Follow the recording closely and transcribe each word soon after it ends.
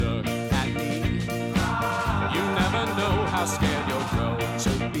how scared you'll grow to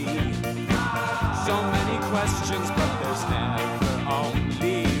be. So many questions, but there's never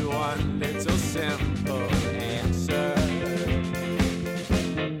only one little simple answer.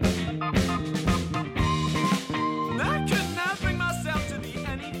 I could not bring myself to be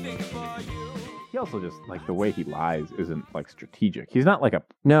anything for you. He also just, like, the way he lies isn't, like, strategic. He's not like a...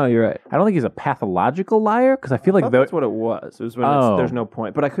 No, you're right. I don't think he's a pathological liar, because I feel like... That's what it was. It was when there's no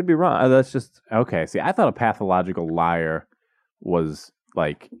point. But I could be wrong. That's just... Okay, see, I thought a pathological liar was,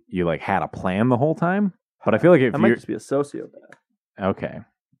 like, you, like, had a plan the whole time. But I feel like if I you're... might just be a sociopath. Okay.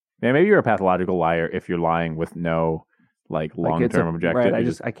 Yeah, maybe you're a pathological liar if you're lying with no, like, long-term objective.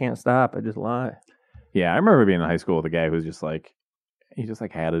 Right, I can't stop. I just lie. Yeah, I remember being in high school with a guy who was just, like... He just,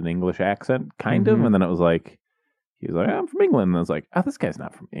 like, had an English accent, kind of, and then it was like... He was like, I'm from England. And I was like, oh, this guy's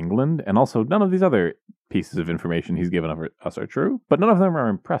not from England. And also, none of these other pieces of information he's given us are true, but none of them are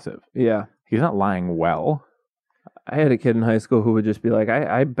impressive. Yeah. He's not lying well. I had a kid in high school who would just be like,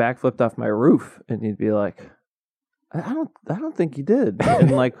 I backflipped off my roof. And he'd be like, I don't think you did.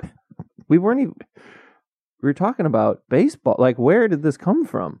 And like, we were talking about baseball. Like, where did this come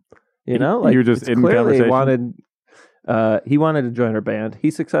from? You know, like, you were just in clearly conversation. He wanted to join our band.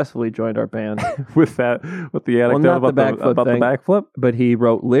 He successfully joined our band with the anecdote not about the the backflip. but he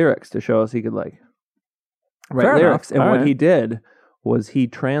wrote lyrics to show us he could like write Fair lyrics. enough. And All what right. he did was he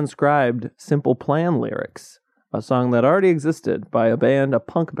transcribed Simple Plan lyrics, a song that already existed by a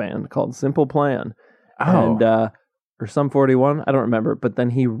punk band called Simple Plan. Oh. And or Sum 41, I don't remember. But then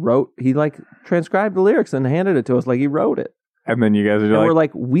he transcribed the lyrics and handed it to us like he wrote it. And then you guys are And like, we're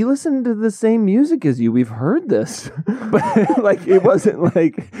like, we listen to the same music as you. We've heard this. But like, it wasn't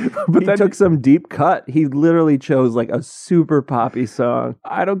like he took some deep cut. He literally chose like a super poppy song.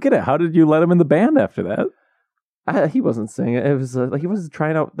 I don't get it. How did you let him in the band after that? He wasn't singing. It was like he wasn't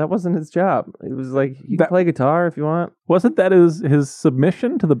trying out. That wasn't his job. It was like, you can play guitar if you want. Wasn't that his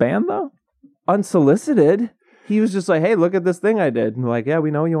submission to the band, though? Unsolicited. He was just like, hey, look at this thing I did. And we're like, yeah,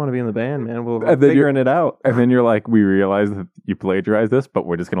 we know you want to be in the band, man. We're figuring it out. And then you're like, we realize that you plagiarized this, but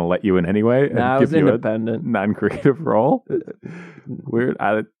we're just going to let you in anyway. And Nah, I was independent. A non-creative role. Weird.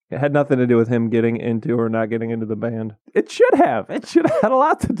 It had nothing to do with him getting into or not getting into the band. It should have. It should have had a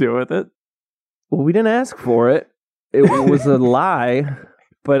lot to do with it. Well, we didn't ask for it. It was a lie,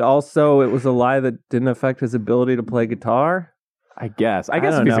 but also it was a lie that didn't affect his ability to play guitar. I guess don't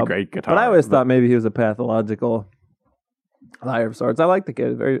if he's know. a great guitarist. But I always thought maybe he was a pathological liar of sorts. I like the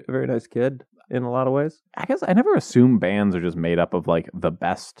kid. Very, very nice kid in a lot of ways. I guess I never assume bands are just made up of like the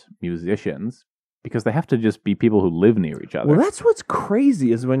best musicians because they have to just be people who live near each other. Well, that's what's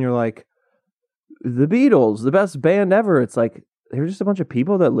crazy is when you're like, the Beatles, the best band ever. It's like, they're just a bunch of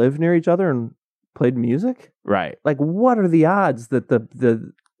people that live near each other and played music. Right. Like, what are the odds that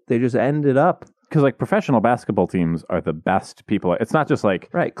they just ended up? Because like professional basketball teams are the best people. It's not just like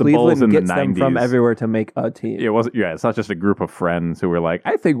right. the Cleveland Bulls in gets the 90s. them from everywhere to make a team. It wasn't. Yeah, it's not just a group of friends who were like,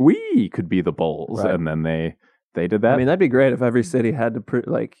 I think we could be the Bulls, Right. and then they did that. I mean, that'd be great if every city had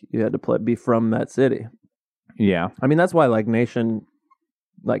to you had to be from that city. Yeah. I mean, that's why like national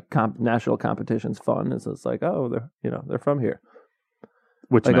competition's fun. Is it's like, oh, they're from here.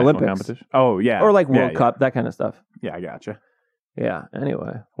 Which like national Olympics. competition? Oh yeah. Or like Yeah, World Cup, that kind of stuff. Yeah, I gotcha. Yeah.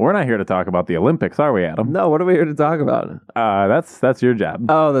 Anyway, We're not here to talk about the Olympics, are we, Adam? no. What are we here to talk about? That's your job.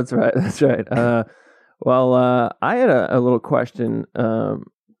 Oh, that's right. That's right. I had a little question. It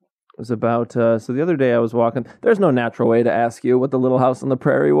was about so the other day I was walking. There's no natural way to ask you what the Little House on the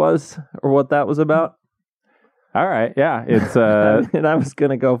Prairie was or what that was about. All right. Yeah. It's and I was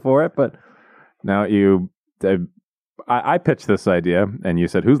gonna go for it, but now I pitched this idea, and you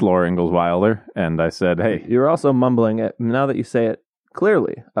said, "Who's Laura Ingalls Wilder?" And I said, "Hey." You're also mumbling it. Now that you say it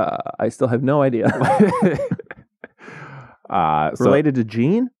clearly, I still have no idea. Related to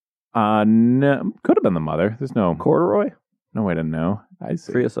Jean? No, could have been the mother. There's no Corduroy? no way to know. I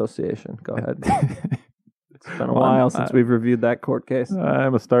see. Free association. Go ahead. It's been a while since we've reviewed that court case. I'm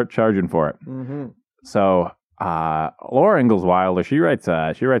gonna start charging for it. Mm-hmm. So, Laura Ingalls Wilder, she writes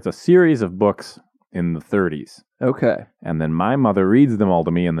a series of books in the 30s, Okay. and then my mother reads them all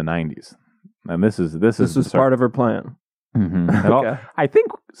to me in the 90s. And this is part of her plan. Mm-hmm. Okay. I think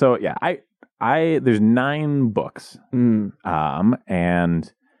so. Yeah, I there's 9 books, Mm.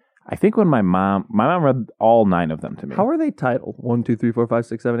 and I think when my mom read all 9 of them to me. How are they titled? 1, 2, 3, 4, 5,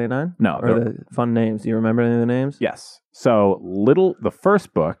 6, 7, 8, 9? No, Or the fun names? Do you remember any of the names? Yes. So the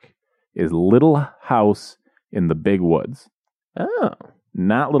first book is Little House in the Big Woods, Oh.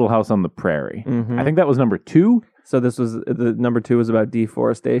 not Little House on the Prairie. Mhm. I think that was number 2. So this was the number 2 was about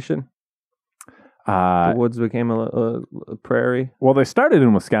deforestation. The woods became a prairie. Well, they started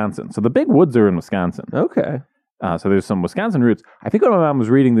in Wisconsin, so the Big Woods are in Wisconsin. Okay. So there's some Wisconsin roots. I think when my mom was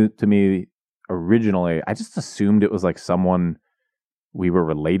reading to me originally, I just assumed it was like someone we were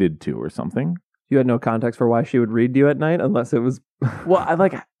related to or something. You had no context for why she would read to you at night unless it was... Well,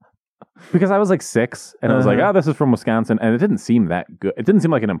 because I was like 6 and I was like, Uh-huh. oh, this is from Wisconsin. And it didn't seem that good. It didn't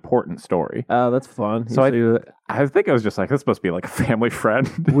seem like an important story. Oh, that's fun. So I think I was just like, this must be like a family friend.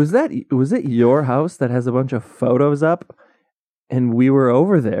 Was it your house that has a bunch of photos up? And we were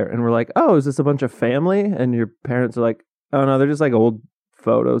over there and we're like, oh, is this a bunch of family? And your parents are like, oh no, they're just like old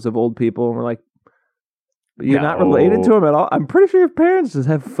photos of old people. And we're like, you're not related to them at all? I'm pretty sure your parents just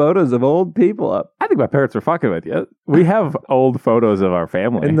have photos of old people up. I think my parents were fucking with you. We have old photos of our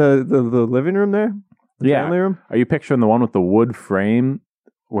family. In the living room there? The Yeah. family room? Are you picturing the one with the wood frame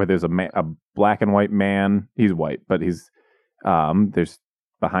where there's a black and white man? He's white, but he's there's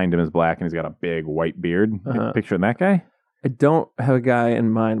behind him is black and he's got a big white beard. Uh-huh. Picturing that guy? I don't have a guy in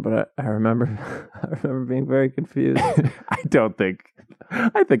mind, but I remember I remember being very confused.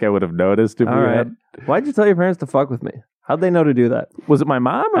 I think I would have noticed if All we right. had. Why'd you tell your parents to fuck with me? How'd they know to do that? Was it my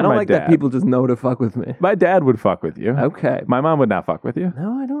mom or I don't my like dad? that people just know to fuck with me. My dad would fuck with you. Okay. My mom would not fuck with you.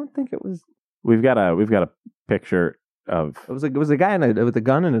 No, I don't think it was. We've got a picture of. It was a guy with a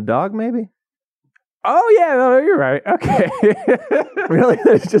gun and a dog, maybe. Oh yeah, no, you're right. Okay. Really?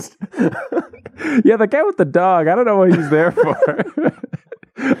 It's just. Yeah, the guy with the dog. I don't know what he's there for.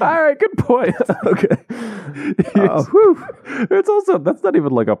 All right, good point. Okay. Yes. Whew. It's also that's not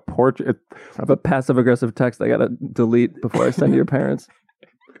even like a portrait. I have a passive aggressive text I gotta delete before I send to your parents.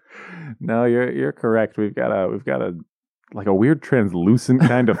 No, you're correct. We've got a like a weird translucent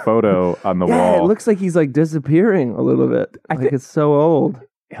kind of photo on the Yeah, wall. it looks like he's like disappearing a little bit. It's so old.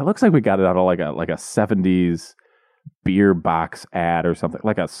 It looks like we got it out of like a 70s beer box ad or something.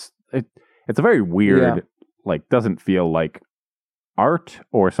 It's a very weird, like doesn't feel like art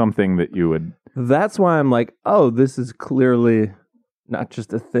or something that you would. That's why I'm like, oh, this is clearly not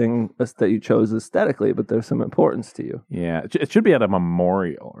just a thing that you chose aesthetically, but there's some importance to you. Yeah, it should be at a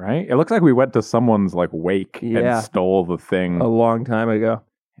memorial, right? It looks like we went to someone's like wake and stole the thing. A long time ago.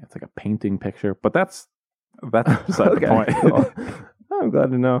 It's like a painting picture, but that's beside the point. Cool. I'm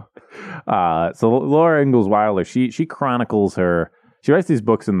glad to know. So Laura Ingalls Wilder, she chronicles she writes these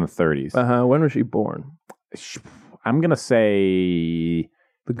books in the 30s. When was she born? I'm gonna say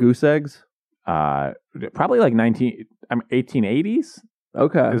The Goose Eggs? probably like 1880s.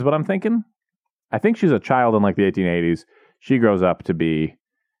 Okay. Is what I'm thinking. I think she's a child in like the 1880s. She grows up to be,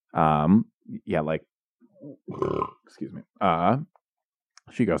 like, excuse me.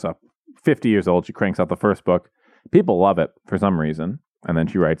 She goes up 50 years old. She cranks out the first book. People love it for some reason. And then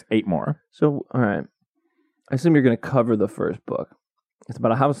she writes 8 more. So, all right. I assume you're going to cover the first book. It's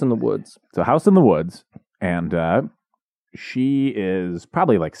about a house in the woods. It's a house in the woods. And she is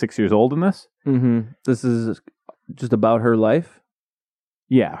probably like 6 years old in this. Mm-hmm. This is just about her life?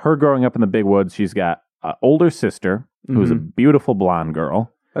 Yeah, her growing up in the big woods. She's got an older sister who's a beautiful blonde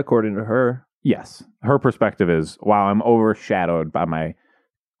girl. According to her. Yes. Her perspective is, wow, I'm overshadowed by my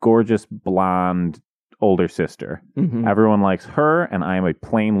gorgeous blonde older sister. Mm-hmm. Everyone likes her, and I am a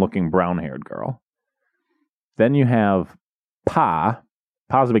plain-looking brown-haired girl. Then you have Pa.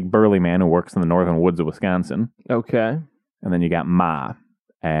 Pa's a big burly man who works in the northern woods of Wisconsin. Okay. And then you got Ma.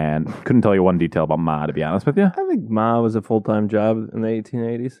 And couldn't tell you one detail about Ma, to be honest with you. I think Ma was a full-time job in the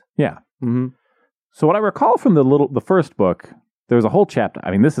 1880s. Yeah. Mm-hmm. So what I recall from the first book, there was a whole chapter.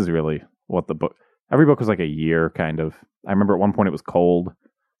 I mean, this is really what the book... Every book was like a year, kind of. I remember at one point it was cold.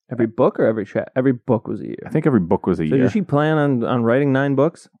 Every book or every book was a year? I think every book was a So year. did she plan on writing 9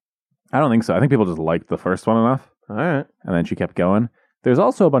 books? I don't think so. I think people just liked the first one enough. All right. And then she kept going. There's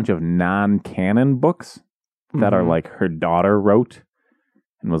also a bunch of non-canon books that are like her daughter wrote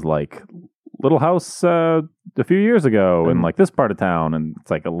and was like, Little House a few years ago in like this part of town. And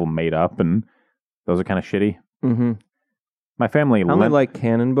it's like a little made up. And those are kind of shitty. Mm-hmm. My family... I only like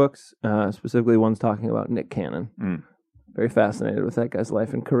canon books, specifically ones talking about Nick Cannon. Mm. Very fascinated with that guy's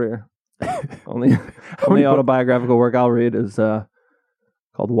life and career. only autobiographical work I'll read is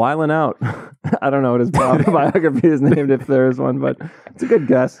called Wildin' Out. I don't know what his biography is named, if there is one, but it's a good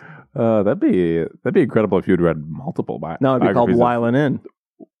guess. That'd be incredible if you'd read multiple No, it'd be called Wildin' In.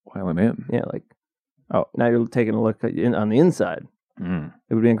 Wildin' In. Yeah, like, now you're taking a look on the inside. Mm.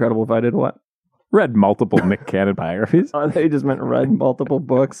 It would be incredible if I did what? Read multiple Nick Cannon biographies. Oh, they just meant read multiple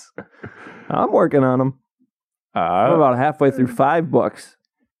books. I'm working on them. I'm about halfway through 5 books.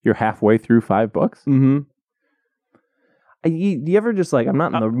 You're halfway through 5 books? Mm-hmm. Do you ever just like, I'm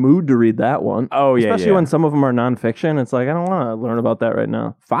not in the mood to read that one. Oh, yeah. Especially when some of them are nonfiction. It's like, I don't want to learn about that right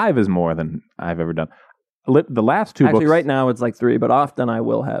now. 5 is more than I've ever done. The last 2 books... Actually, right now it's like 3, but often I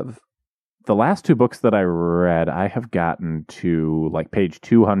will have the last two books that I read, I have gotten to like page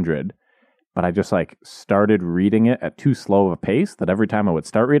 200, but I just like started reading it at too slow of a pace that every time I would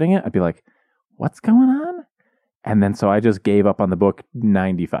start reading it, I'd be like, what's going on? And then so I just gave up on the book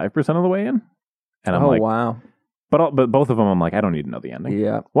 95% of the way in. And I'm like, wow. but both of them, I'm like, I don't need to know the ending.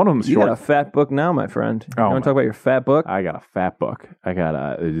 Yeah. One of them's You short. got a fat book now, my friend. Oh, You want to talk about your fat book? I got a fat book. I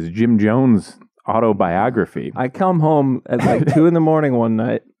got it's Jim Jones autobiography. I come home at like 2 a.m. one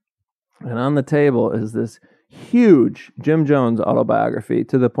night, and on the table is this huge Jim Jones autobiography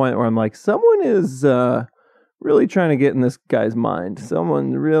to the point where I'm like, someone is really trying to get in this guy's mind.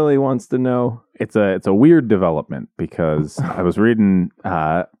 Someone really wants to know. It's a weird development because I was reading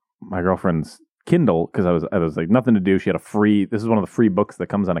my girlfriend's Kindle because I was like nothing to do. She had a free. This is one of the free books that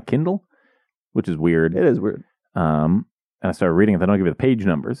comes on a Kindle, which is weird. It is weird. And I started reading it. They don't give you the page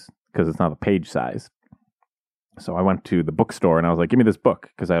numbers because it's not the page size. So I went to the bookstore and I was like, give me this book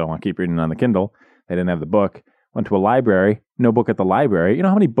because I don't want to keep reading on the Kindle. They didn't have the book. Went to a library. No book at the library. You know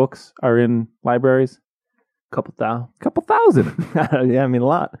how many books are in libraries? Couple Couple thousand. yeah, I mean a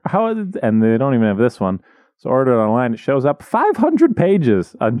lot. And they don't even have this one. So I ordered it online. It shows up 500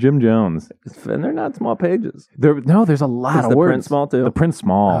 pages on Jim Jones. And they're not small pages. There's a lot Is of the words. print small too? The print's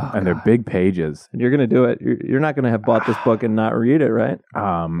small, Oh, and they're big pages. And you're going to do it. You're not going to have bought this book and not read it, right?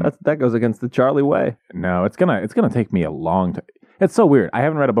 That goes against the Charlie way. No, it's gonna take me a long time. It's so weird. I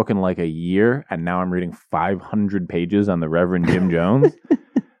haven't read a book in like a year, and now I'm reading 500 pages on the Reverend Jim Jones.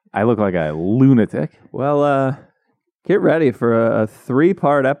 I look like a lunatic. Well, get ready for a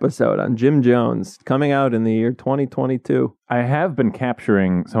 3-part episode on Jim Jones coming out in the year 2022. I have been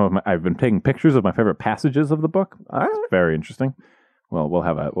capturing I've been taking pictures of my favorite passages of the book. All right. It's very interesting. Well, we'll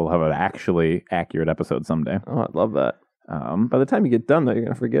have an actually accurate episode someday. Oh, I love that. By the time you get done, though, you're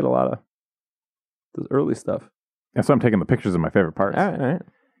going to forget a lot of the early stuff. And so I'm taking the pictures of my favorite parts. All right.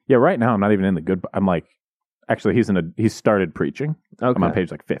 Yeah, right now I'm not even in the good. I'm like, actually, he's started preaching. Okay. I'm on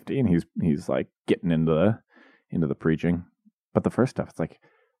page like 50, and he's like getting into the preaching. But the first stuff, it's like,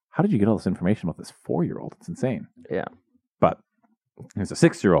 how did you get all this information about this 4-year-old? It's insane. Yeah. But there's a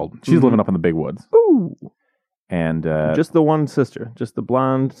 6-year-old. She's Mhm. living up in the big woods, Ooh. and Just the one sister. Just the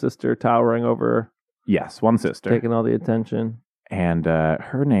blonde sister towering over, yes, one sister, taking all the attention. and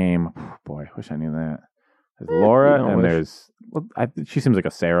her name. Boy, I wish I knew that. There's Laura, you don't and wish. she seems like a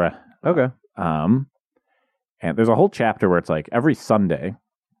Sarah. Okay. And there's a whole chapter where it's like every Sunday.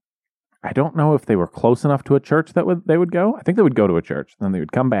 I don't know if they were close enough to a church that they would go. I think they would go to a church, then they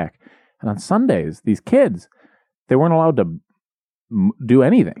would come back. And on Sundays, these kids, they weren't allowed to do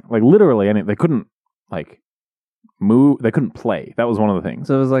anything. Like literally anything. They couldn't like move. They couldn't play. That was one of the things.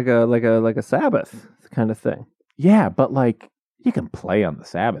 So it was like a Sabbath kind of thing. Yeah, but like you can play on the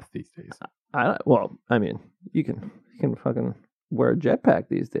Sabbath these days. I mean, you can fucking wear a jetpack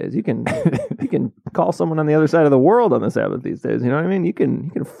these days. You can call someone on the other side of the world on the Sabbath these days. You know what I mean? You can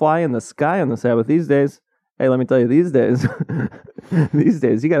fly in the sky on the Sabbath these days. Hey, let me tell you, these days,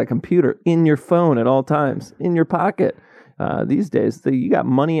 you got a computer in your phone at all times, in your pocket. These days, you got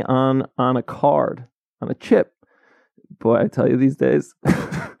money on a card, on a chip. Boy, I tell you, these days,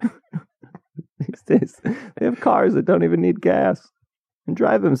 they have cars that don't even need gas and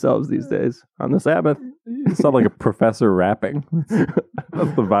drive themselves these days on the Sabbath. You sound like a professor rapping.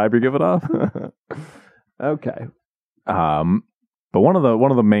 That's the vibe you're giving off. Okay. But one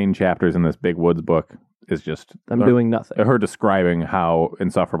of the main chapters in this Big Woods book is just I'm doing nothing. her describing how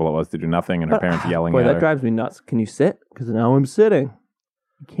insufferable it was to do nothing and her parents yelling Boy, at that her. drives me nuts. Can you sit? Because now I'm sitting.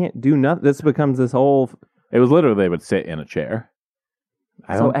 You can't do nothing. This becomes this whole... It was literally they would sit in a chair.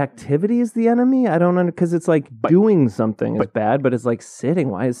 So activity is the enemy? I don't know, because it's like doing something is bad, but it's like sitting.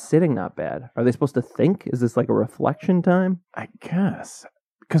 Why is sitting not bad? Are they supposed to think? Is this like a reflection time? I guess.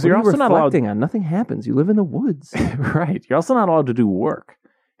 Because What you're are you also not allowed... reflecting on? Nothing happens. You live in the woods. Right. You're also not allowed to do work.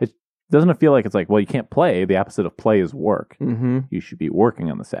 It doesn't feel like it's like, well, you can't play. The opposite of play is work. Mm-hmm. You should be working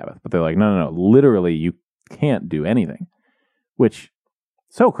on the Sabbath. But they're like, no. Literally, you can't do anything. Which,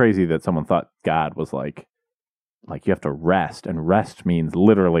 so crazy that someone thought God was like you have to rest. And rest means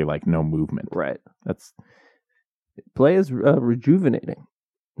literally like no movement. Right. That's... Play is rejuvenating.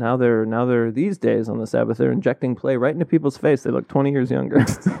 Now they're these days on the Sabbath, they're injecting play right into people's face. They look 20 years younger.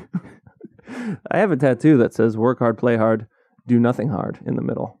 I have a tattoo that says "Work hard, play hard, do nothing hard" in the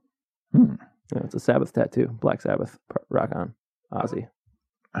middle. Yeah, it's a Sabbath tattoo. Black Sabbath. Rock on, Ozzy.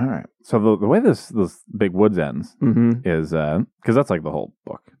 All right. So the way this Big Woods ends Mm-hmm. is because that's like the whole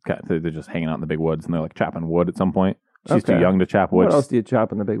book. They're just hanging out in the big woods and they're like chopping wood at some point. She's too Okay. young to chop wood. What else do you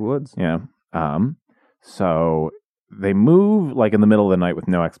chop in the big woods? Yeah. So they move like in the middle of the night with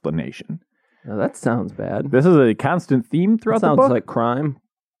no explanation. Now, that sounds bad. This is a constant theme throughout That the sounds book. like crime.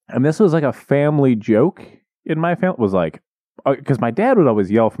 And this was like a family joke in my family. Was like, because my dad would always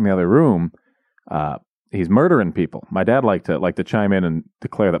yell from the other room, he's murdering people. My dad liked to chime in and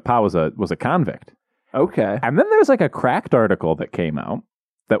declare that Pa was a convict. Okay. And then there's like a Cracked article that came out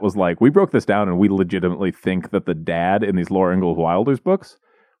that was like, we broke this down and we legitimately think that the dad in these Laura Ingalls Wilder's books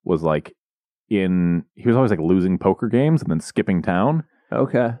was like he was always like losing poker games and then skipping town.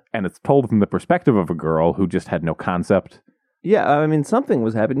 Okay. And it's told from the perspective of a girl who just had no concept. Yeah, I mean, something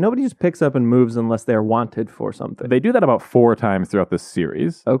was happening. Nobody just picks up and moves unless they're wanted for something. They do that about 4 times throughout this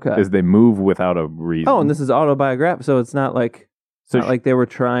series. Okay. Is they move without a reason. Oh, and this is autobiographical, so it's not like So like they were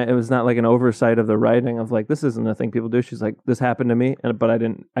trying. It was not like an oversight of the writing of like, this isn't a thing people do. She's like, this happened to me, but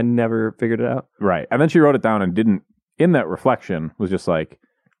I never figured it out. right. And then she wrote it down and didn't, in that reflection, was just like,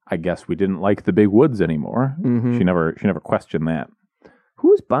 I guess we didn't like the big woods anymore. Mhm. She never questioned that. Who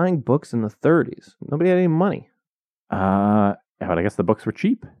was buying books in the 30s? Nobody had any money. But I guess the books were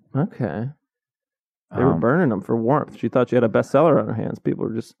cheap. Okay. They were burning them for warmth. She thought she had a bestseller on her hands. People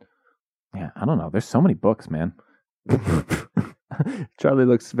were just... Yeah, I don't know. There's so many books, man. Charlie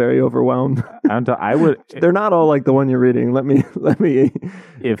looks very overwhelmed. I would. They're not all like the one you're reading. Let me.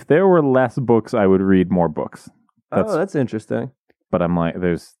 If there were less books, I would read more books. That's interesting. But I'm like,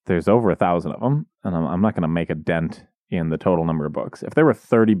 there's over 1,000 of them, and I'm not going to make a dent in the total number of books. If there were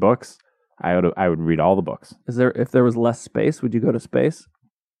 30 books, I would read all the books. If there was less space, would you go to space?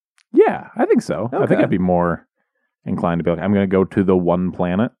 Yeah, I think so. I think Okay. I'd be more inclined to be like, I'm going to go to the one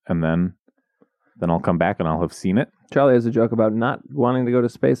planet, and then I'll come back and I'll have seen it. Charlie has a joke about not wanting to go to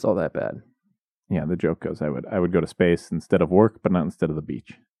space all that bad. Yeah, the joke goes, I would go to space instead of work, but not instead of the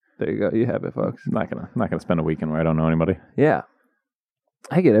beach. There you go. You have it, folks. I'm not gonna spend a weekend where I don't know anybody. Yeah.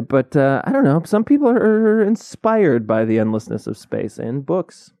 I get it, but I don't know. Some people are inspired by the endlessness of space and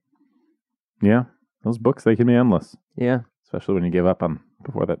books. Yeah, those books, they can be endless, Yeah. especially when you give up on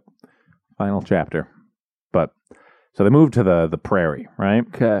before that final chapter. But so they moved to the prairie, right?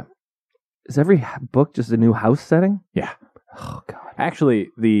 Okay. Is every book just a new house setting? Yeah. Oh, God. Actually,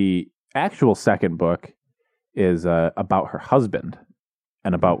 the actual second book is about her husband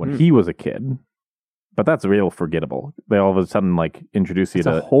and about when he was a kid. But that's real forgettable. They all of a sudden like introduce you It's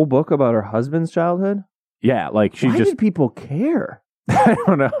a to whole book about her husband's childhood? yeah, like she Why just did people care? I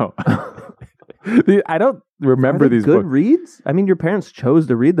don't know. I don't remember Are they these good books. reads? I mean, your parents chose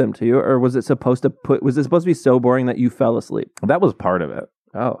to read them to you, or was it supposed to be so boring that you fell asleep? That was part of it.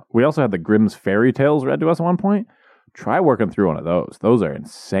 Oh, We also had the Grimm's fairy tales read to us at one point. Try working through one of those. Those are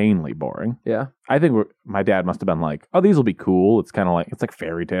insanely boring. yeah. I think my dad must have been like, "Oh, these will be cool." It's kind of like it's like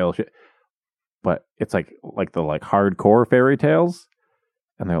fairy tale shit, but it's like the like hardcore fairy tales,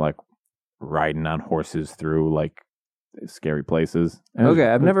 and they're like riding on horses through like scary places. And Okay,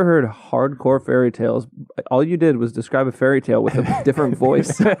 I've never heard hardcore fairy tales. All you did was describe a fairy tale with a different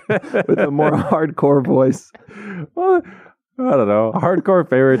voice, with a more hardcore voice. Well, I don't know. Hardcore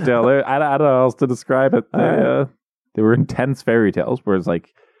fairy tale. I don't know how else to describe it. They were intense fairy tales, where it's like,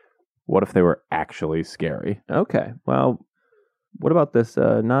 what if they were actually scary? Okay, well, what about this?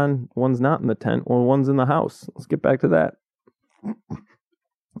 One's not in the tent. Well, one's in the house. Let's get back to that.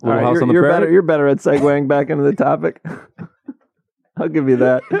 Little House on the you're Prairie? better. You're better at segueing back into the topic. I'll give you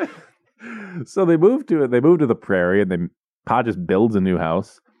that. So they moved to the prairie, and Pa just builds a new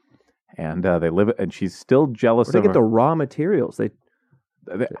house, and they live. And she's still jealous Where they of get her. the raw materials?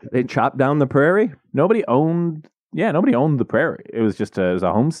 They chop down the prairie? Nobody owned the prairie. It was just a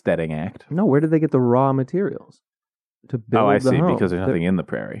homesteading act. No, where did they get the raw materials to build? Oh, I the see. home? Because there's nothing in the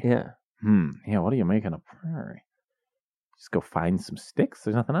prairie. Yeah. Yeah. What do you make on a prairie? Just go find some sticks.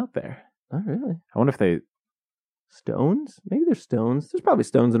 There's nothing out there. Oh, really? I wonder if they. Stones? Maybe there's stones. There's probably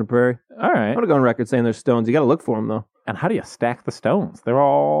stones in a prairie. All right. I'm gonna go on record saying there's stones. You got to look for them though. And how do you stack the stones? They're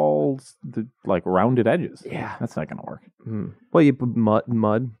all like rounded edges. Yeah. That's not gonna work. Well, you put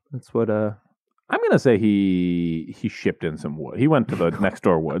mud. That's what. I'm gonna say he shipped in some wood. He went to the next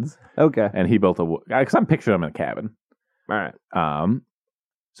door woods Okay. and he built a wood. Because I'm picturing him in a cabin. All right.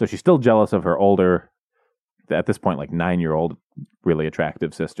 So she's still jealous of her older, at this point, like 9-year-old, really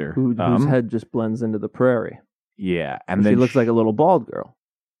attractive sister. Whose head just blends into the prairie. Yeah, and And then she looks like a little bald girl.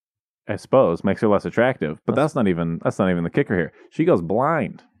 I suppose makes her less attractive. But that's not even the kicker here. She goes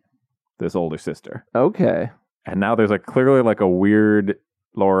blind. This older sister, Okay. and now there's like clearly like a weird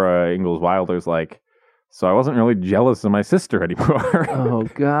Laura Ingalls Wilder's like. So I wasn't really jealous of my sister anymore. Oh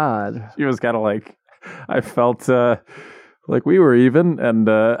God. She was kind of like, I felt like we were even, and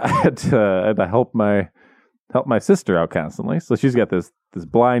I had to help my sister out constantly. So she's got this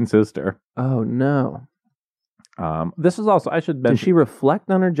blind sister. Oh no. This is also, I should mention. Did she reflect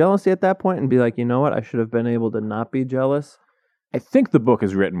on her jealousy at that point and be like, you know what? I should have been able to not be jealous I think the book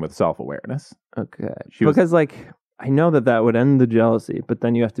is written with self-awareness. Okay. She was- Because like I know that would end the jealousy, but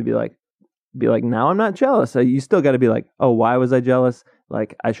then you have to be like now I'm not jealous. You still got to be like, oh, why was I jealous?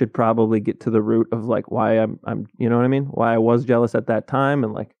 Like I should probably get to the root of like why I'm you know what I mean? Why I was jealous at that time,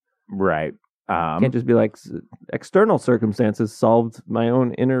 and like Right. can't just be like external circumstances solved my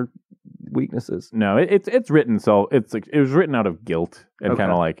own inner weaknesses. No, it's written so it's like it was written out of guilt and Okay.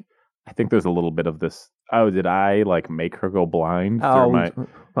 kind of like I think there's a little bit of this. Oh, did I like make her go blind? Oh, through my...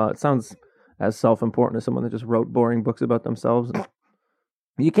 well, it sounds as self-important as someone that just wrote boring books about themselves.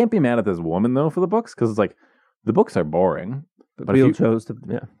 You can't be mad at this woman though for the books because it's like the books are boring. But But if Beale you- chose to,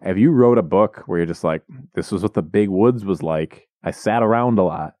 yeah. If you wrote a book where you're just like, this was what the big woods was like, I sat around a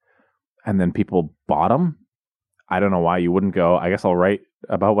lot, and then people bought them, I don't know why you wouldn't go, I guess I'll write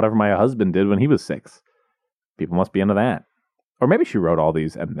about whatever my husband did when he was 6. People must be into that. Or maybe she wrote all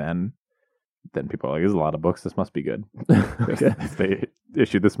these and then people are like, there's a lot of books, this must be good. Okay. If they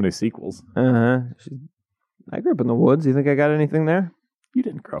issued this many sequels. I grew up in the woods. You think I got anything there? You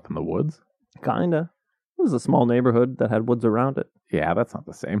didn't grow up in the woods. Kinda. It was a small neighborhood that had woods around it. Yeah, that's not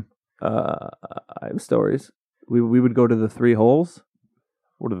the same. I have stories. We would go to the 3 holes.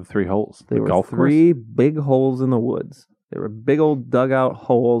 What are the 3 holes? They The were golf 3 big holes in the woods. They were big old dugout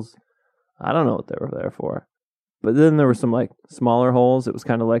holes. I don't know what they were there for. But then there were some like smaller holes. It was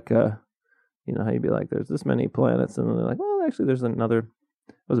kind of like you know how you'd be like, there's this many planets, and then they're like, well, actually, there's another.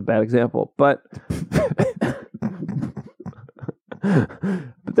 It was a bad example, but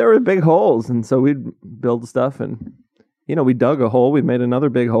but there were big holes, and so we'd build stuff, and you know, we dug a hole, we made another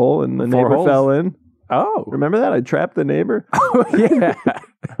big hole, and the 4 neighbor holes? fell in. Oh. Remember that? I trapped the neighbor. Oh, yeah.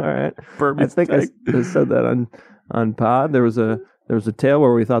 All right. I Burmese think I pig. said that on pod. There was a tale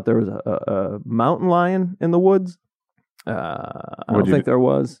where we thought there was a mountain lion in the woods. I don't What'd you think there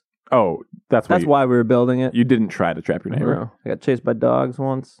was. Oh, that's Why we were building it. you didn't try to trap your neighbor. No. I got chased by dogs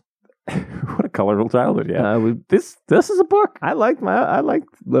once. What a colorful childhood, yeah. We This is a book. I liked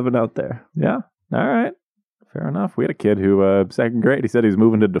living out there. Yeah. All right. Fair enough. We had a kid who, second grade, he said he was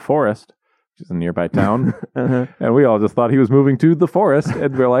moving to DeForest, which is a nearby town. Uh-huh. And we all just thought he was moving to the forest.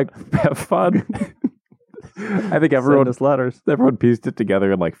 And we're like, have fun. I think Send us letters. everyone pieced it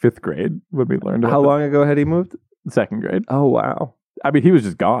together in like 5th grade when we learned about How long ago had he moved? it. 2nd grade. Oh wow. I mean, he was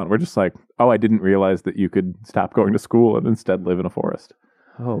just gone. We're just like, oh, I didn't realize that you could stop going to school and instead live in a forest.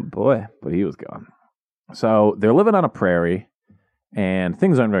 Oh boy. But he was gone. So they're living on a prairie, and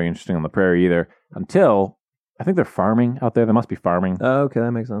things aren't very interesting on the prairie either until I think they're farming out there. They must be farming. Oh, okay,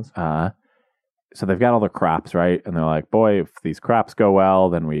 that makes sense. So they've got all their crops, right? And they're like, boy, if these crops go well,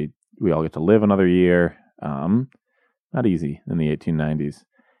 then we all get to live another year. Not easy in the 1890s.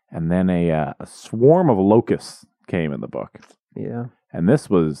 And then a swarm of locusts came in the book. Yeah. And this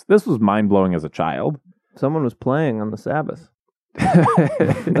was mind-blowing as a child. Someone was playing on the Sabbath.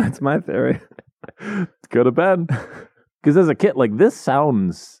 That's my theory. Could have been. Because as a kid, like, this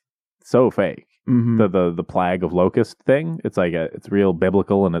sounds so fake. Mm-hmm. The plague of locust thing. It's like it's real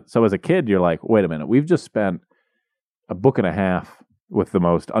biblical, and so as a kid, you're like, wait a minute, we've just spent a book and a half with the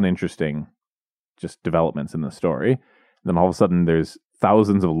most uninteresting just developments in the story. And then all of a sudden, there's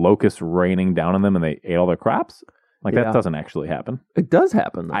thousands of locusts raining down on them, and they ate all their crops. Like Yeah. that doesn't actually happen. It does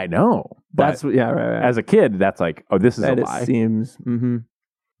happen. Though. I know. That's But right. as a kid, that's like, oh, this is that a it lie. seems. Mm-hmm.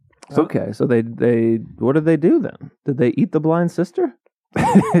 So- Okay, so they what did they do then? Did they eat the blind sister?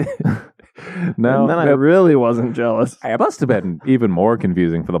 No, And then I no, really wasn't jealous. it must have been even more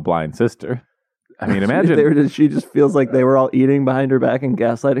confusing for the blind sister. I mean, imagine. She just feels like they were all eating behind her back and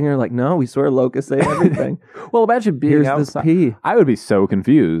gaslighting her. Like, no, we swear locusts ate everything. Well, imagine being Here's outside. this pea. I would be so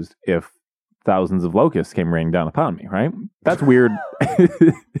confused if thousands of locusts came raining down upon me. Right? That's weird.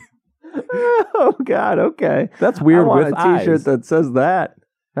 Oh God. Okay. That's weird I want with a T-shirt eyes. that says that.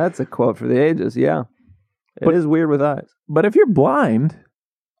 That's a quote for the ages. Yeah, it is But- weird with eyes. But if you're blind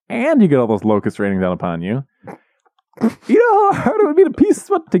and you get all those locusts raining down upon you, you know how hard it would be to piece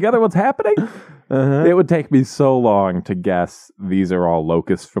together what's happening? Uh-huh. It would take me so long to guess these are all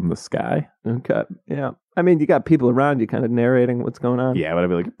locusts from the sky. Okay. Yeah. I mean, you got people around you kind of narrating what's going on. Yeah, but I'd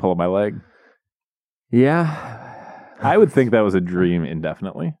be like, pulling my leg. Yeah. I would think that was a dream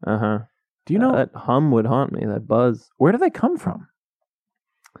indefinitely. Uh-huh. Do you know that hum would haunt me, that buzz. where do they come from?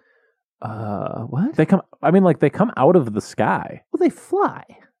 What? They come. I mean, like they come out of the sky. Well, they fly.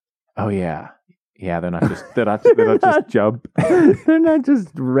 Oh yeah, yeah. They're not just. They're not just jump. They're not just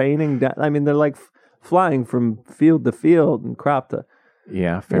raining down. I mean, they're like flying from field to field and crop to.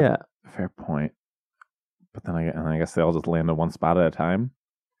 Yeah, fair point. But then I guess they all just land in one spot at a time.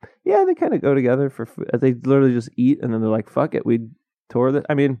 Yeah, they kind of go together for food. They literally just eat, and then they're like, "Fuck it, we tore the."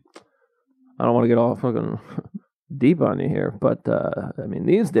 I mean, I don't want to get all fucking deep on you here, but I mean,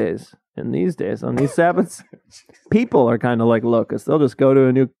 these days on these Sabbaths, people are kind of like locusts. They'll just go to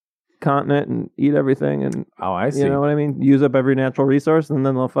a new continent and eat everything, and Oh, I see. you know what I mean. Use up every natural resource, and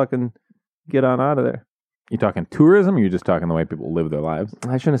then they'll fucking get on out of there. You talking tourism, or you just talking the way people live their lives?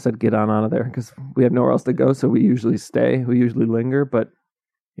 I shouldn't have said get on out of there because we have nowhere else to go, so we usually stay. We usually linger, but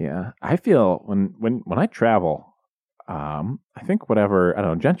Yeah, I feel when I travel, I think whatever I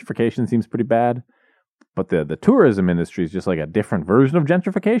don't know, gentrification seems pretty bad, but the tourism industry is just like a different version of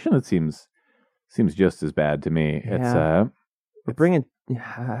gentrification. It seems just as bad to me. It's Yeah. we're bringing.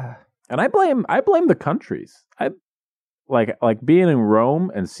 Yeah. and I blame the countries. I like being in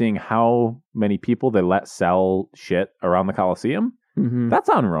Rome and seeing how many people they let sell shit around the Colosseum. Mm-hmm. That's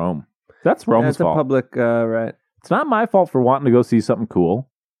on Rome. That's Rome's That's a fault. public right. It's not my fault for wanting to go see something cool.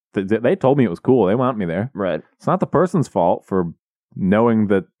 They told me it was cool. They want me there. Right. It's not the person's fault for knowing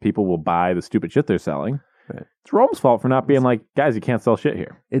that people will buy the stupid shit they're selling. Right. It's Rome's fault for not being like, guys, you can't sell shit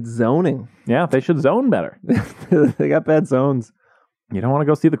here. It's zoning. Yeah, they should zone better. They got bad zones. You don't want to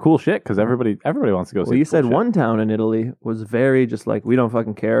go see the cool shit because everybody wants to go see Well, you the cool said shit. one town in Italy was very just like, we don't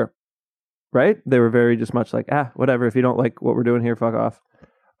fucking care. Right? They were very just much like, whatever. If you don't like what we're doing here, fuck off.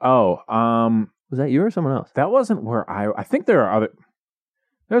 Oh, Was that you or someone else? that wasn't where I think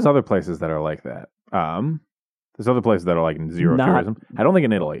there's other places that are like that. There's other places that are like zero Not- tourism. I don't think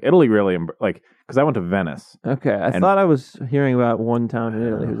in Italy. Italy really, like, because I went to Venice. Okay. I And- thought I was hearing about one town in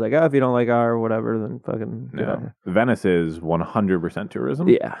Italy who's like, if you don't like our whatever, then fucking get out No, here. Venice is 100% tourism.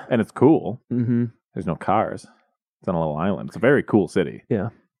 Yeah. And it's cool. Mm-hmm. There's no cars. It's on a little island. It's a very cool city. Yeah.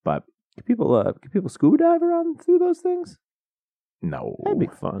 But Can people scuba dive around through those things? no. That'd be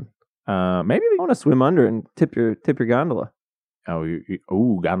fun. Maybe I want to swim under and tip your gondola.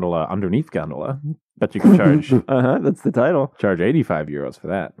 gondola, underneath gondola. Bet you could charge That's the title. charge 85 euros for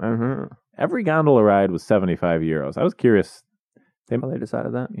that. Uh-huh. Every gondola ride was 75 euros. I was curious. How they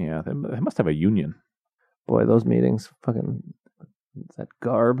decided that? Yeah, they must have a union. Boy, those meetings, fucking, is that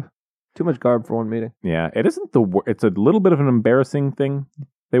garb? Too much garb for one meeting. Yeah, it isn't it's a little bit of an embarrassing thing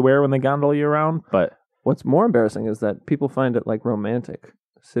they wear when they gondola you around, but What's more embarrassing is that people find it like romantic,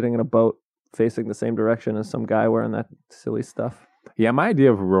 sitting in a boat facing the same direction as some guy wearing that silly stuff. yeah, my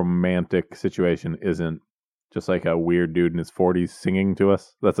idea of a romantic situation isn't just like a weird dude in his 40s singing to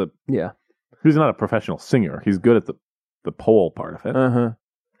us. Yeah. He's not a professional singer. He's good at the pole part of it. Uh-huh.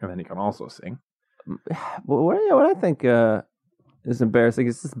 And then he can also sing. Well, what I think is embarrassing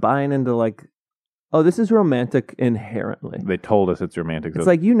is just buying into like, oh, this is romantic inherently. They told us it's romantic. It's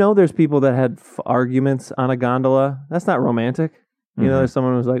like, there's people that had arguments on a gondola. That's not romantic. You know, Mhm. there's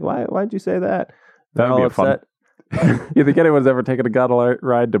someone who's like, why'd you say that? They're That would all be a fun- upset. You think anyone's ever taken a gondola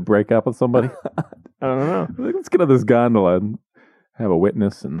ride to break up with somebody? I don't know. Like, let's get on this gondola and have a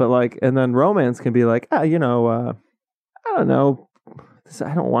witness. And But like, and then romance can be like, I don't know.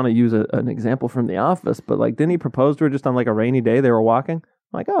 I don't want to use an example from The Office, but like, didn't he propose to her just on like a rainy day? They were walking.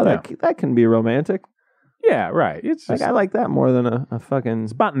 I'm like, oh, that can be romantic. yeah, right. It's Like, just I like that more than a fucking.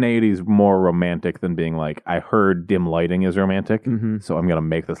 spontaneity is more romantic than being like, I heard dim lighting is romantic, Mm-hmm. so I'm gonna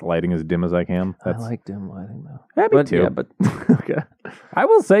make this lighting as dim as I can. I like dim lighting though. Yeah, me But too. yeah, but okay. I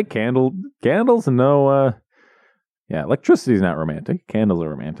will say candles and no. Yeah, electricity is not romantic. Candles are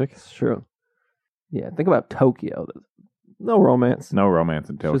romantic. It's true. Yeah, think about Tokyo. No romance. No romance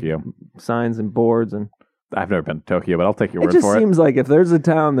in It's just Tokyo. signs and boards, and I've never been to Tokyo, but I'll take your it word just for it. seems like if there's a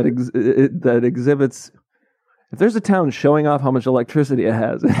town that exhibits, if there's a town showing off how much electricity it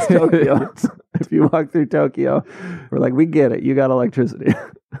has, it's Tokyo. If you walk through Tokyo, we're like, we get it. You got electricity.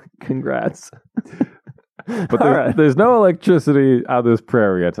 Congrats. But All right. there's no electricity on this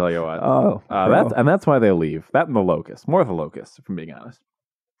prairie. I tell you what. Oh, That's why they leave. That and the locust. More of the locust, if I'm being honest.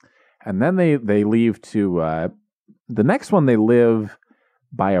 And then they leave to the next one. They live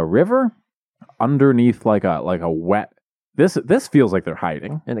by a river underneath like a wet. This feels like they're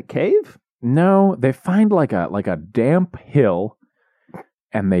hiding. in a cave. No, they find like a damp hill,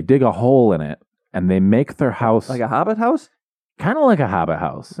 and they dig a hole in it, and they make their house Like a hobbit house. kind of like a hobbit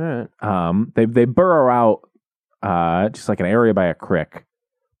house. All right. They burrow out just like an area by a creek,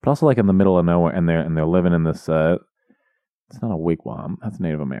 but also like in the middle of nowhere, and they're living in this. It's not a wigwam. That's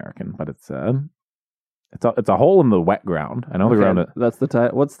Native American, but it's a hole in the wet ground. I know the ground. That's the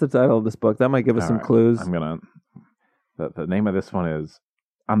title. What's the title of this book? That might give us All some right. clues. I'm gonna. The name of this one is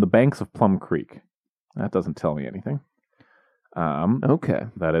On the Banks of Plum Creek. That doesn't tell me anything. Okay.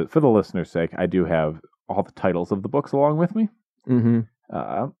 That is, for the listener's sake, I do have all the titles of the books along with me. Mm-hmm.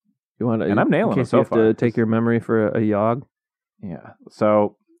 You want to? And I'm nailing in it case so you have far. to take your memory for a yog. Yeah.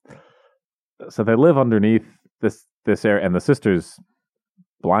 So they live underneath this area, and the sister's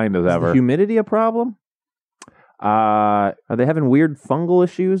blind as Is ever. the humidity a problem? Uh, Are they having weird fungal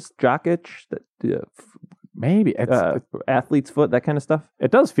issues? Jock itch? maybe Athlete's foot? That kind of stuff?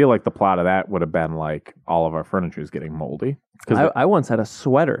 it does feel like the plot of that would have been like all of our furniture is getting moldy. I once had a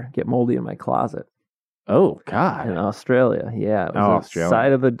sweater get moldy in my closet Oh in God, Australia. Yeah, it was Oh, a Australia.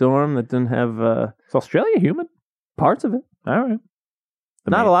 side of the dorm that didn't have is Australia humid? parts of it. All right.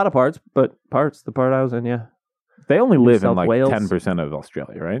 Not a lot of parts, but parts. The part I was in, yeah. They only live in South like Wales? 10% of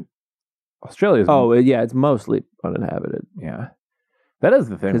Australia, right? Australia's Oh, yeah, it's mostly uninhabited yeah. That is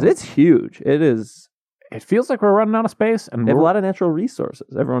the thing. because it's huge. It is. It feels like we're running out of space, and They have a we're- lot of natural resources.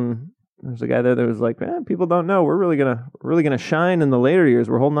 There's a guy there that was like, man, people don't know. We're really gonna shine in the later years.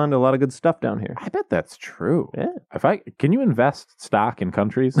 We're holding on to a lot of good stuff down here. I bet that's true. Yeah. Can you invest stock in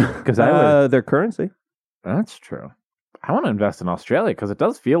countries? Because I would. Their currency. That's true. I want to invest in Australia because it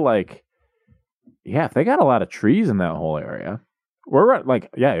does feel like, yeah, if they got a lot of trees in that whole area, They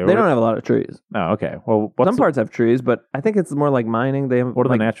don't have a lot of trees. Oh, okay. Well, Some parts have trees, but I think it's more like mining. They have What are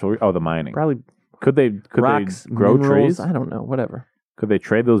like, the natural? Oh, the mining. probably Could they rocks, grow minerals. trees? I don't know. Whatever. Could they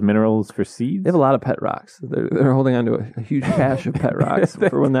trade those minerals for seeds? They have a lot of pet rocks. They're holding on to a huge cache of pet rocks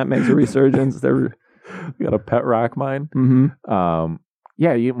for when that makes a resurgence. They're got a pet rock mine.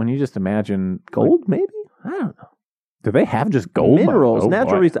 Yeah. When you just imagine gold, maybe. I don't know. do they have just gold Minerals, mine? Oh,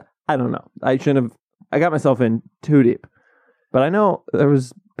 natural boy. resources. I don't know. I shouldn't have. I got myself in too deep. But I know there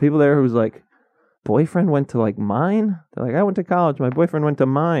was people there who was like, boyfriend went to like mine. They're like, I went to college. My boyfriend went to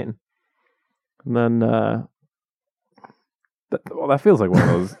mine. And then Well, that feels like one of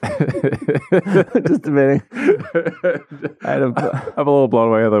those. just debating. I'm a little blown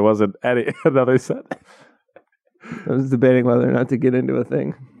away that there wasn't another set. I was debating whether or not to get into a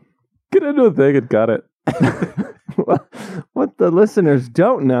thing. Get into a thing and got it. What the listeners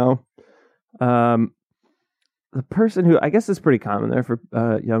don't know, the person who I guess is pretty common there for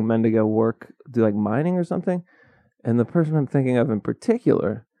young men to go do like mining or something, and the person I'm thinking of in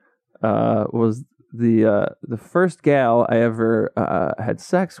particular was the first gal I ever had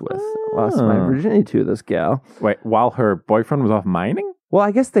sex with. Lost my Oh. virginity to this gal. Wait, while her boyfriend was off mining? Well,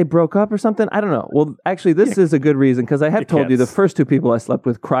 I guess they broke up or something. I don't know. Well, actually, this is a good reason because I have told you the can't first two people I slept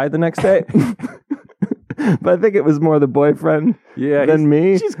with cried the next day. But I think it was more the boyfriend than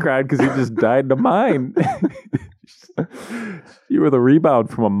me. She's cried because he just died in a mine. You were the rebound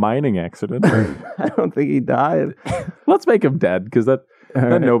from a mining accident. I don't think he died. Let's make him dead because then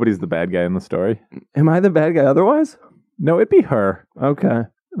right. nobody's the bad guy in the story. Am I the bad guy otherwise? No, it'd be her. Okay.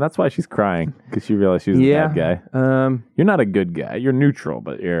 That's why she's crying because she realized she was the bad guy. You're not a good guy. You're neutral,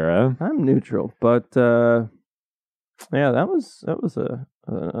 but you're I'm neutral, but yeah, that was an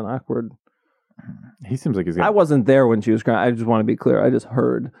awkward. He seems like he's. I wasn't there when she was crying. I just want to be clear. I just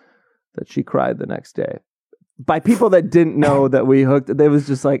heard that she cried the next day by people that didn't know that we hooked. They was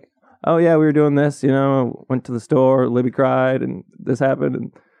just like, "Oh yeah, we were doing this. Went to the store. Libby cried, and this happened."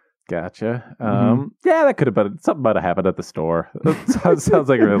 And Gotcha. Yeah, that could have been something might have happened at the store. That sounds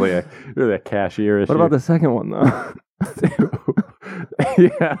like really a cashier issue. what about the second one though? Yeah,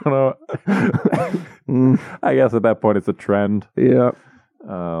 I don't know. I guess at that point it's a trend. Yeah.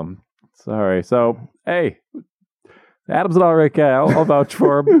 Sorry. So, hey, Adam's an all right guy. I'll vouch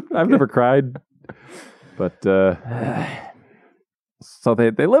for him. I've never cried. But, so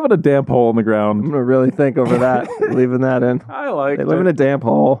they live in a damp hole in the I'm ground. gonna really think over that, leaving that in. I like They live in a damp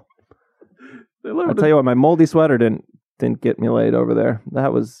hole. They live I'll in tell you what, my moldy sweater didn't get me laid over there.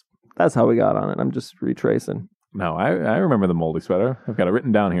 That's how we got on it. I'm just retracing. No, I remember the moldy sweater. I've got it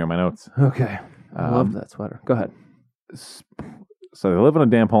written down here in my notes. Okay. I love that sweater. Go ahead. So they live in a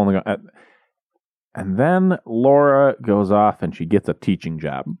damp hole in the ground. And then Laura goes off and she gets a teaching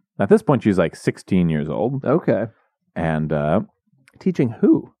job. At this point, she's like 16 years old. Okay. And Teaching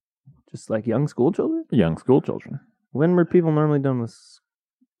who? Just like young school children? young school children. When were people normally done with?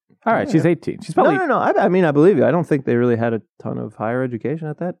 All right, she's 18. She's probably No. I mean, I believe you. I don't think they really had a ton of higher education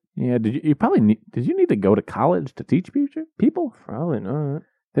at that. yeah. Did you need to go to college to teach people? Probably not.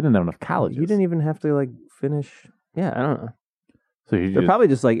 They didn't have enough colleges. You didn't even have to like finish. Yeah, I don't know. So you They're probably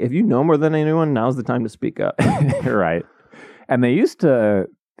just like, if you know more than anyone, now's the time to speak up. right. And they used to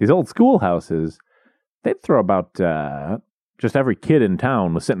these old schoolhouses. They'd throw about just every kid in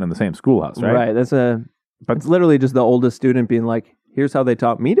town was sitting in the same schoolhouse, right? Right. But it's literally just the oldest student being like, "Here's how they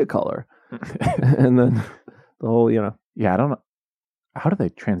taught me to color," and then the whole, Yeah, I don't know. How do they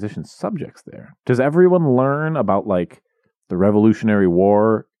transition subjects there? Does everyone learn about like the Revolutionary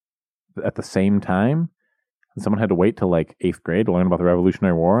War at the same time? And someone had to wait till like 8th grade to learn about the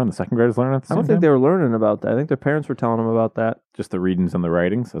Revolutionary War, and the second graders learn at the I same don't think time? they were learning about that. I think their parents were telling them about that. Just the readings and the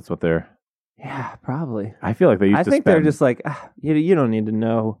writings. That's what they're. Yeah, probably. I feel like they used I to think spend. they're just like, you don't need to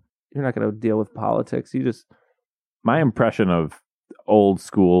know. You're not going to deal with politics. You just my impression of old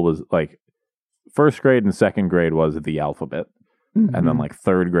school was like first grade and second grade was the alphabet, and then like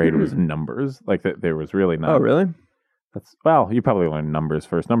third grade was numbers. Like there was really not. Oh, really? You probably learn numbers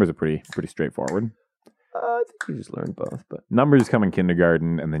first. Numbers are pretty straightforward. I think you just learn both, but Numbers come in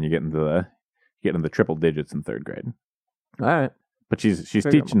kindergarten, and then you get into the triple digits in third grade. all right. But she's Very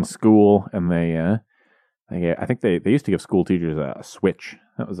teaching normal. school, and I think they used to give school teachers a switch.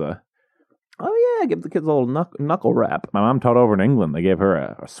 That was Oh yeah, give the kids a little knuckle rap. my mom taught over in England. They gave her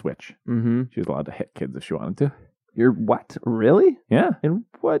a switch. Mm-hmm. She was allowed to hit kids if she wanted to. You're what? Really? Yeah, And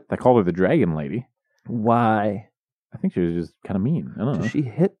what? they called her the Dragon Lady. Why? I think she was just kind of mean. I don't know. Does she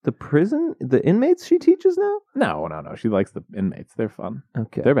hit the inmates she teaches now? No. She likes the inmates. They're fun.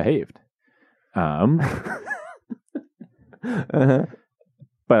 Okay. They're behaved. Uh-huh.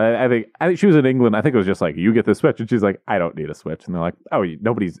 But I think she was in England. I think it was just like, you get the switch, and she's like, I don't need a switch. And they're like, oh,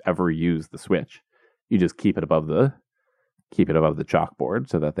 nobody's ever used the switch. You just keep it above the chalkboard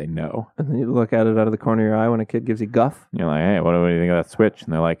so that they know. And then you look at it out of the corner of your eye when a kid gives you guff. And you're like, hey, what do you think of that switch?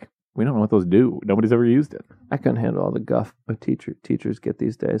 And they're like, we don't know what those do. Nobody's ever used it. I couldn't handle all the guff teachers get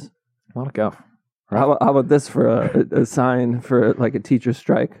these days. A lot of guff. How about this for a sign for like a teacher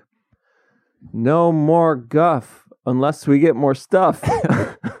strike? No more guff unless we get more stuff.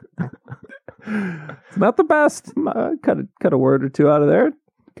 It's not the best. Cut a word or two out of there.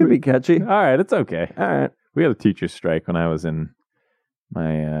 Could be catchy. All right, it's okay. All right. We had a teacher's strike when I was in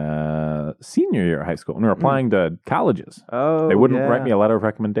my senior year of high school, and we were applying to colleges. Oh, They wouldn't write me a letter of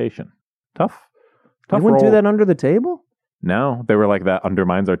recommendation. Tough You wouldn't role. do that under the table? No, they were like, that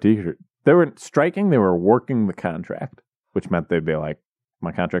undermines our teacher. They weren't striking, they were working the contract, which meant they'd be like,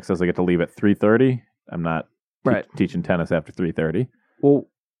 my contract says I get to leave at 3:30. I'm not teaching tennis after 3:30. Well,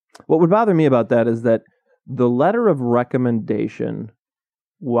 what would bother me about that is that the letter of recommendation,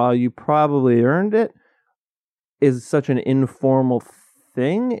 while you probably earned it, is such an informal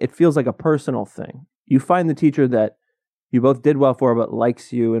thing. It feels like a personal thing. You find the teacher that you both did well for, but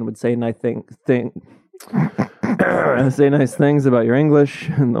likes you and would say nice say nice things about your English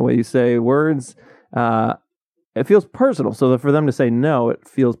and the way you say words. It feels personal. So that for them to say no, it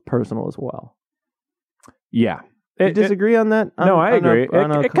feels personal as well. Yeah. Do you disagree on that? No, I agree.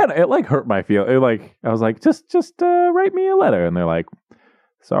 It like hurt my feel. I was like, just write me a letter, and they're like,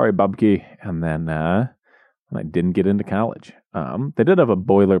 sorry, Bubkey. And then I didn't get into college. They did have a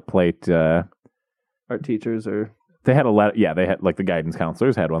boilerplate. Our teachers are. They had a letter. Yeah, they had like the guidance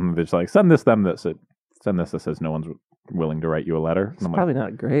counselors had one. They're just like, send this, them this. Send this that says no one's willing to write you a letter. It's probably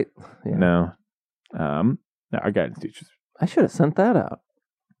not great. Yeah. No. No, our guidance teachers. I should have sent that out.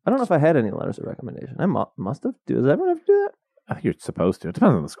 I don't know if I had any letters of recommendation. I must have. Does everyone have to do that? I think you're supposed to. It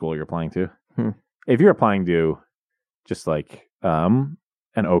depends on the school you're applying to. Hmm. If you're applying to just like an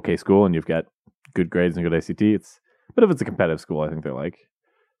okay school and you've got good grades and good ACT, but if it's a competitive school, I think they're like,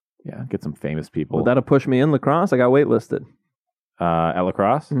 yeah, get some famous people. Well, that'll push me in lacrosse. I got waitlisted. At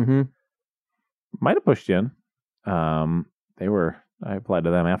lacrosse? Mm-hmm. Might have pushed you in. I applied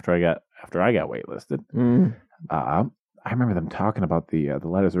to them after I got waitlisted. Mm. I remember them talking about the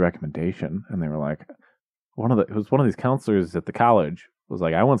letters of recommendation, and they were like, one of these counselors at the college was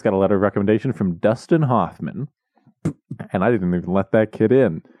like, I once got a letter of recommendation from Dustin Hoffman, and I didn't even let that kid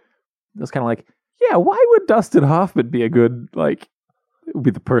in. It was kind of like, yeah, why would Dustin Hoffman be a good, like, it would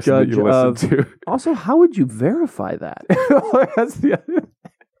be the person Judge that you listen to? Also, how would you verify that? That's the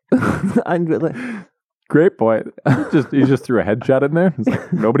I'm great point. He just threw a headshot in there. It's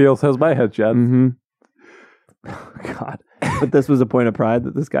like, nobody else has my headshot. Mm-hmm. Oh, God. But this was a point of pride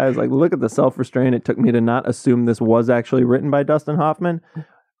that this guy is like, look at the self-restraint it took me to not assume this was actually written by Dustin Hoffman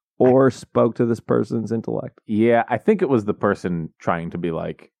or spoke to this person's intellect. Yeah, I think it was the person trying to be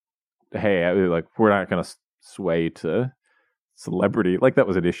like, hey, like, we're not going to sway to celebrity. Like, that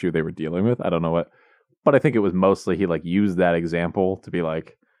was an issue they were dealing with. I don't know what. But I think it was mostly he like used that example to be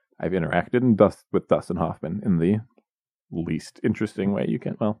like, I've interacted with Dustin Hoffman in the least interesting way you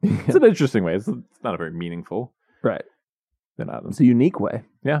can. Well, it's an interesting way. It's not a very meaningful. Right. They're not. It's a unique way.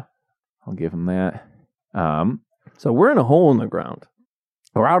 Yeah. I'll give him that. So we're in a hole in the ground.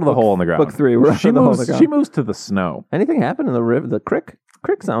 We're out of the hole in the ground. Book 3. We're out of the hole in the ground. She moves to the snow. Anything happen in the river? The crick?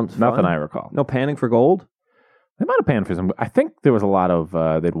 Crick sounds fun. Nothing I recall. No panning for gold? They might have panned for some. I think there was a lot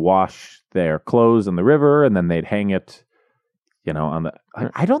of, they'd wash their clothes in the river and then they'd hang it, on the,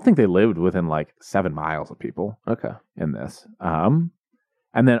 I don't think they lived within like 7 miles of people. Okay. In this. And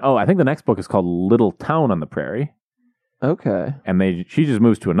then, I think the next book is called Little Town on the Prairie. Okay. And she just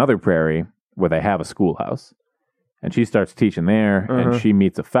moves to another prairie where they have a schoolhouse. And she starts teaching there and she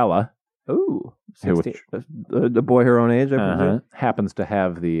meets a fella. Ooh. 16. The boy her own age, I presume. Happens to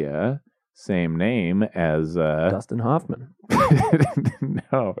have the same name as Dustin Hoffman.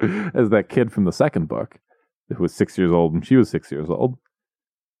 no, as that kid from the second book who was 6 years old and she was 6 years old.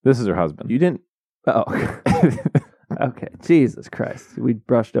 This is her husband. You didn't. Oh. Okay. Jesus Christ. We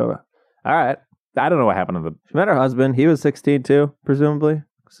brushed over. All right. I don't know what happened to the. She met her husband. He was 16 too, presumably.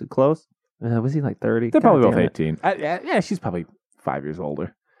 Was it close? Was he like 30? They're probably God both damn it. 18. Yeah, she's probably 5 years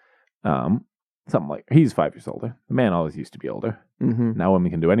older. Something like he's 5 years older. The man always used to be older. Mm-hmm. Now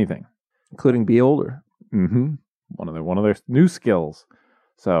women can do anything, Including be older. Mm-hmm. One of their new skills.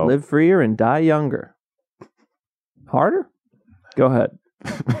 So Live freer and die younger. Harder? Go ahead.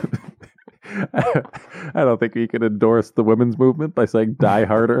 I don't think we could endorse the women's movement by saying "die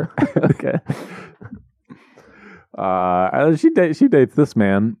harder." Okay. She dates this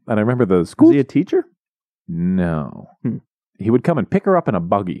man, and I remember the school. Was he a teacher? No, he would come and pick her up in a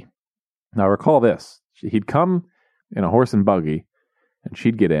buggy. Now recall this: he'd come in a horse and buggy, and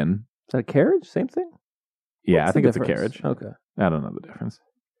she'd get in. Is that a carriage? Same thing? Yeah, What's I think the it's a difference? carriage. Okay. I don't know the difference.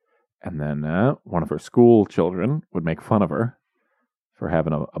 And then one of her school children would make fun of her for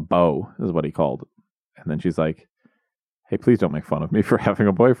having a beau, is what he called it. And then she's like, "Hey, please don't make fun of me for having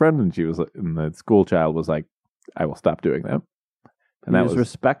a boyfriend." And she was, and the school child was like, "I will stop doing that." And He just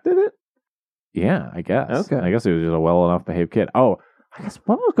respected it? yeah, I guess. Okay. I guess he was just a well enough behaved kid. Oh, I guess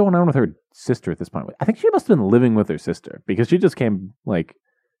what was going on with her sister at this point? I think she must have been living with her sister because she just came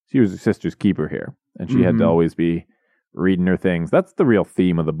she was her sister's keeper here, and she had to Mhm. always be reading her things. That's the real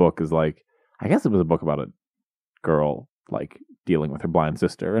theme of the book. Is I guess it was a book about a girl dealing with her blind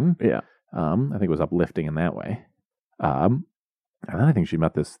sister, and Yeah. I think it was uplifting in that way. And then I think she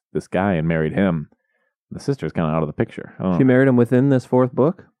met this guy and married him. The sister's kind of out of the picture. I don't She know. married him within this fourth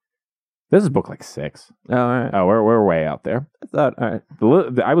book? This is book 6. Oh, all right. Oh, we're way out there. I thought, all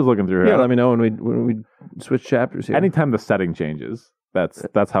right. I was looking through Yeah, her. let me know when we switch chapters here. Anytime the setting changes,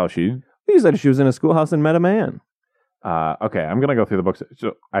 that's how she. You said she was in a schoolhouse and met a man. Okay, I'm gonna go through the books.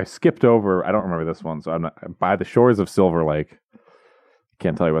 So I skipped over. I don't remember this one, so I'm not by the shores of Silver Lake.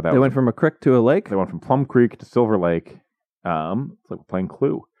 Can't tell you what that They was. went from a creek to a lake? They went from Plum Creek to Silver Lake. It's like we're playing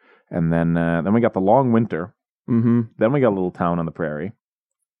Clue, and then we got the Long Winter. Mm-hmm. Then we got a little town on the prairie,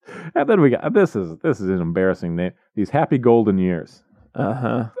 and then we got this is an embarrassing name. These Happy Golden Years.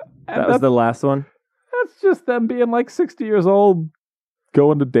 Uh-huh. And That was the last one? that's just them being 60 years old,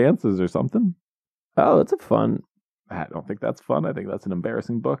 going to dances or something. Oh, it's a fun. I don't think that's fun. I think that's an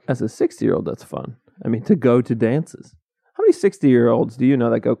embarrassing book. As a 60-year-old, that's fun. I mean, to go to dances. How many 60-year-olds do you know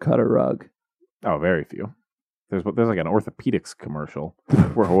that go cut a rug? Oh, very few. There's an orthopedics commercial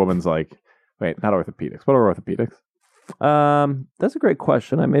where a woman's like, wait, not orthopedics. What are orthopedics? That's a great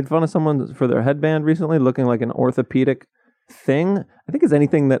question. I made fun of someone for their headband recently, looking like an orthopedic thing. I think it's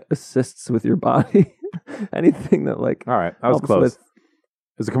anything that assists with your body. Anything that All right, I was helps close. with-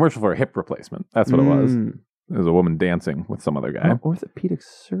 It was a commercial for a hip replacement. That's what it was. Mm. It was a woman dancing with some other guy. Orthopedic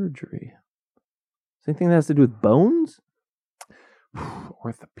surgery. Anything that has to do with bones?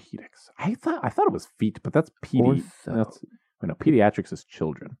 Orthopedics. I thought it was feet, but that's Ortho. pediatrics is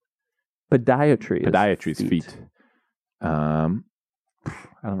children. Podiatry. Podiatry is feet. I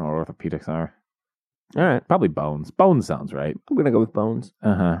don't know what orthopedics are. All right. Probably bones. Bones sounds right. I'm going to go with bones.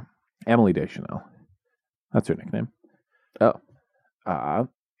 Emily Deschanel. That's her nickname. Oh.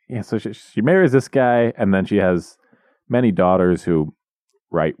 Yeah, so she marries this guy, and then she has many daughters who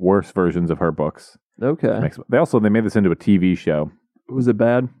write worse versions of her books. Okay. They made this into a TV show. Was it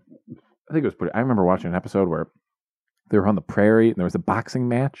bad? I think it was pretty. I remember watching an episode where they were on the prairie, and there was a boxing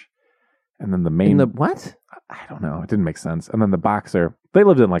match, and then the main. In the what? I don't know. It didn't make sense. And then the boxer, they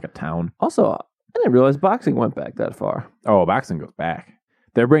lived in a town. Also, I didn't realize boxing went back that far. Oh, boxing goes back.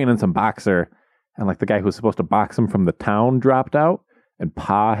 They're bringing in some boxer, and the guy who was supposed to box him from the town dropped out, and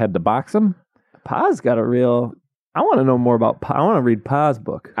Pa had to box him. Pa's got a real. I want to know more about Pa. I want to read Pa's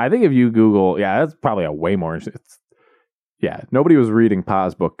book. I think if you Google, that's probably a way more. Nobody was reading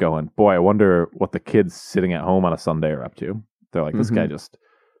Pa's book going, boy, I wonder what the kids sitting at home on a Sunday are up to. They're like, this guy just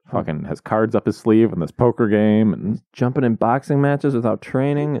fucking has cards up his sleeve in this poker game. And Jumping in boxing matches without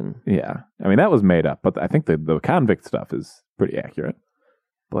training. And yeah, I mean, that was made up, but I think the convict stuff is pretty accurate.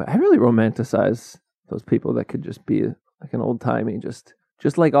 boy, I really romanticize those people that could just be like an old timey, just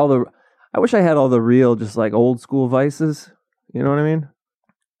like all the. I wish I had all the real, just like old school vices. You know what I mean?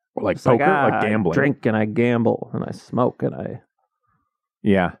 Or like It's poker, I gambling. drink and I gamble and I smoke and I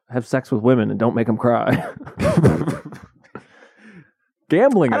Yeah. have sex with women and don't make them cry.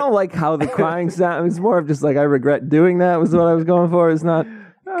 Gambling. I don't like how the crying sound. It's more of just like I regret doing that. Was what I was going for. It's not.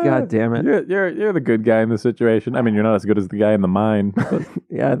 God damn it. You're the good guy in this situation. I mean, you're not as good as the guy in the mine. But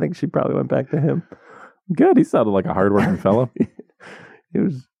Yeah, I think she probably went back to him. good. He sounded like a hardworking fellow. He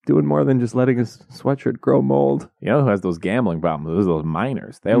was doing more than just letting his sweatshirt grow mold. You know who has those gambling problems? Those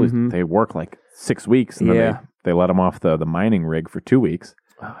miners. They always they work like 6 weeks, and then they let them off the mining rig for 2 weeks,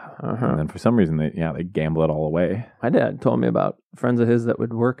 and then for some reason they gamble it all away. My dad told me about friends of his that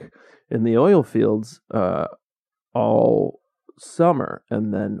would work in the oil fields all summer,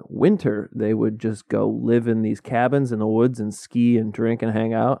 and then winter they would just go live in these cabins in the woods and ski and drink and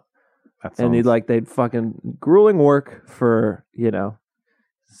hang out. And they'd fucking grueling work for 6-8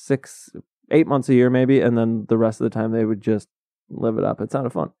 months a year maybe, and then the rest of the time they would just live it up. It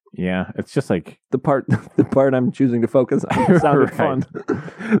sounded fun. Yeah, it's just like the part I'm choosing to focus on sounded fun.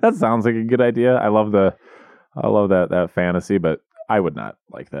 That sounds like a good idea. I love that fantasy, but I would not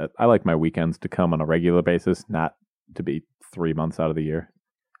like that. I like my weekends to come on a regular basis, not to be 3 months out of the year.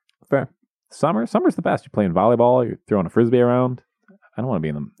 Fair. Summer's the best. You're playing volleyball, you're throwing a frisbee around. I don't want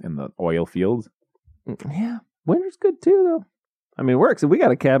to be in the oil fields. Yeah, winter's good too, though. I mean, it works. We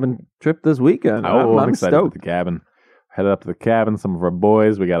got a cabin trip this weekend. I'm excited about the cabin. Headed up to the cabin. Some of our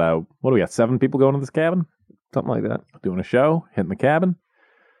boys. We got 7 people going to this cabin? Something like that. Doing a show, hitting the cabin.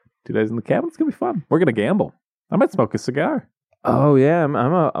 2 days in the cabin. It's gonna be fun. We're gonna gamble. I might smoke a cigar. Oh yeah,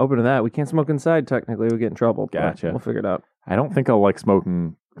 I'm open to that. We can't smoke inside. Technically, we get in trouble. Gotcha. We'll figure it out. I don't think I'll like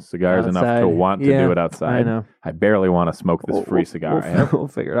smoking cigars outside. enough to want to do it outside. I know. I barely want to smoke this free cigar. We'll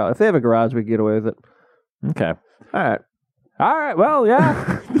figure it out. If they have a garage, we can get away with it. Okay. All right. Well,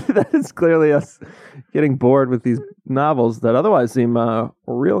 yeah. That is clearly us getting bored with these novels that otherwise seem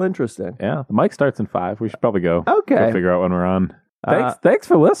real interesting. Yeah. The mic starts in 5. We should probably go. Okay. Go figure out when we're on. Thanks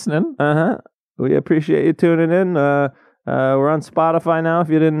for listening. We appreciate you tuning in. We're on Spotify now, if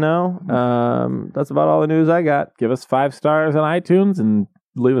you didn't know. That's about all the news I got. Give us 5 stars on iTunes and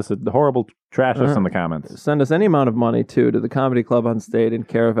leave us a horrible trash us in the comments. Send us any amount of money, too, to the Comedy Club on State in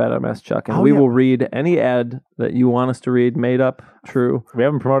care of Adam S. Chuck, and we will read any ad that you want us to read, made up, true. We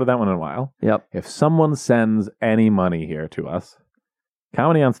haven't promoted that one in a while. Yep. If someone sends any money here to us,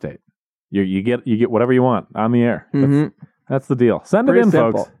 Comedy on State, you get whatever you want on the air. That's the deal. Send it in,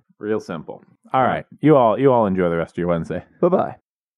 folks. Real simple. All right. You all enjoy the rest of your Wednesday. Bye-bye.